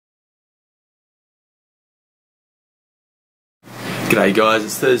G'day guys,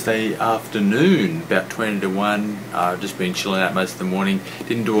 it's Thursday afternoon, about 20 to 1. I've just been chilling out most of the morning.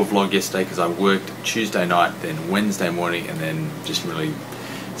 Didn't do a vlog yesterday because I worked Tuesday night, then Wednesday morning, and then just really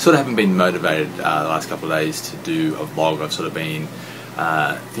sort of haven't been motivated the last couple of days to do a vlog. I've sort of been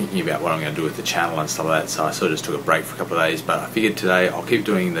thinking about what I'm going to do with the channel and stuff like that, so I sort of just took a break for a couple of days, but I figured today I'll keep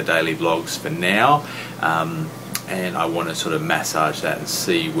doing the daily vlogs for now, and I want to sort of massage that and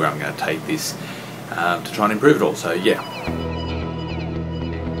see where I'm going to take this to try and improve it all, so yeah.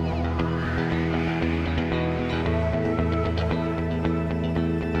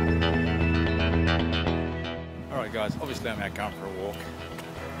 Alright guys, obviously I'm out going for a walk,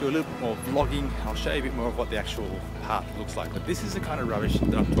 do a little bit more vlogging. I'll show you a bit more of what the actual path looks like, but this is the kind of rubbish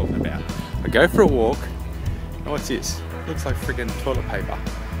that I'm talking about. I go for a walk, and what's this? It looks like freaking toilet paper.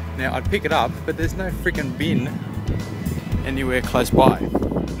 Now I'd pick it up, but there's no freaking bin anywhere close by.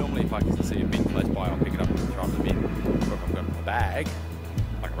 Normally if I can see a bin close by, I'll pick it up and throw it in the bin. Or if I've got a bag,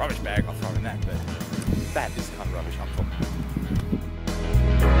 like a rubbish bag, I'll throw it in that, but that is the kind of rubbish I'm talking about.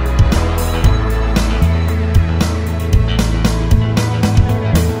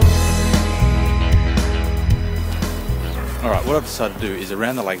 Alright, what I've decided to do is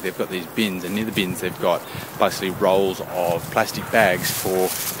around the lake they've got these bins, and near the bins they've got basically rolls of plastic bags for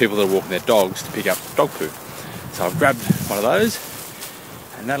people that are walking their dogs to pick up dog poo. So I've grabbed one of those,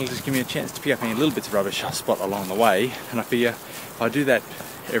 and that'll just give me a chance to pick up any little bits of rubbish I spot along the way. And I figure if I do that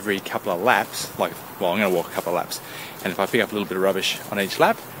every couple of laps, I'm going to walk a couple of laps, and if I pick up a little bit of rubbish on each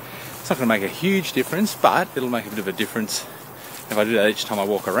lap, it's not going to make a huge difference, but it'll make a bit of a difference if I do that each time I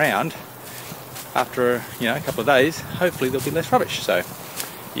walk around. After a couple of days, hopefully there'll be less rubbish. So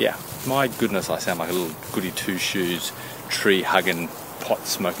yeah, my goodness, I sound like a little goody two shoes, tree hugging, pot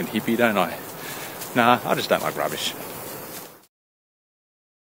smoking hippie, don't I? Nah, I just don't like rubbish.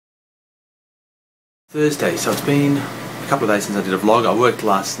 Thursday, so it's been a couple of days since I did a vlog. I worked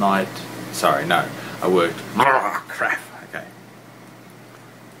last night. Sorry, no, I worked. Crap. Okay.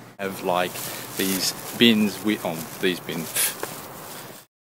 I have like these bins with these bins.